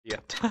Yeah.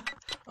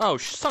 Oh,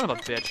 son of a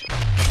bitch.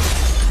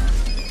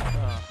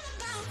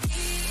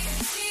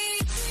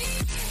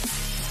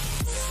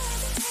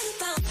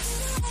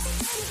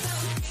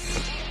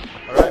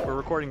 Alright, we're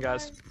recording,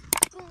 guys.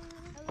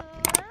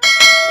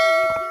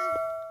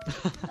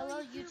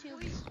 Hello,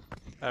 YouTube.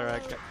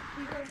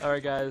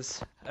 Alright,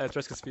 guys. It's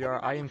OreskisVR.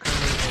 I am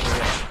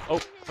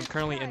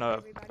currently in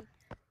a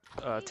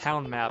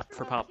town map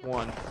for Pop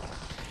 1.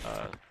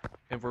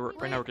 And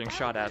right now we're getting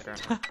shot at.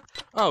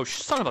 Oh,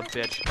 son of a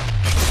bitch.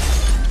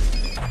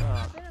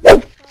 I've been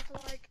in for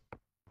like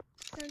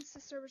since the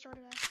server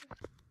started actually.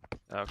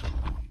 Okay.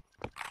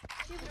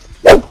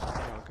 Go.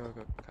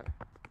 Okay.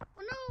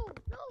 Oh no,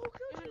 who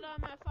killed you?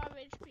 I'm at 5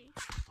 HP.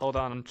 Hold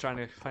on, I'm trying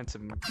to find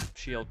some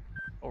shield.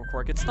 Or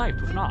before I get sniped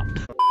with an op.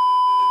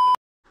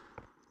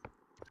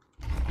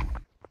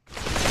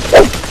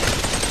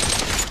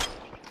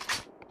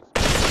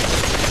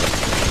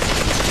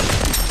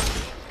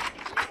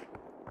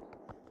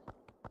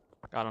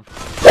 Got him.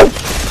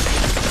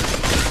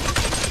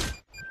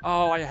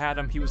 Oh, I had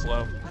him. He was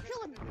low. I'll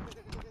kill him.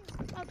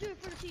 I'll do it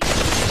for the team.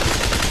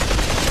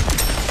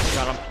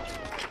 Got him.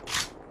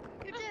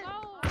 You're dead.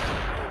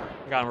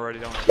 I got him already,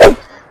 don't I?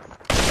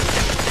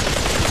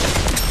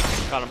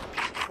 Got him.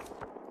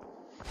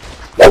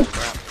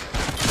 Crap.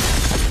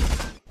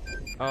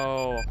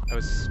 Oh, I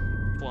was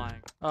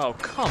flying. Oh,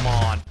 come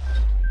on.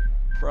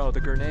 Bro,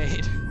 the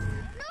grenade.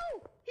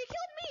 No! He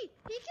killed me!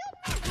 He killed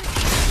me!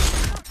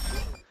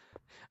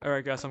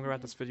 Alright guys, I'm gonna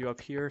wrap this video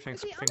up here.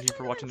 Thank you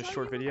for watching this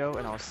short video,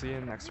 and I'll see you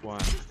in the next one.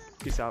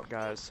 Peace out,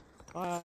 guys. Bye.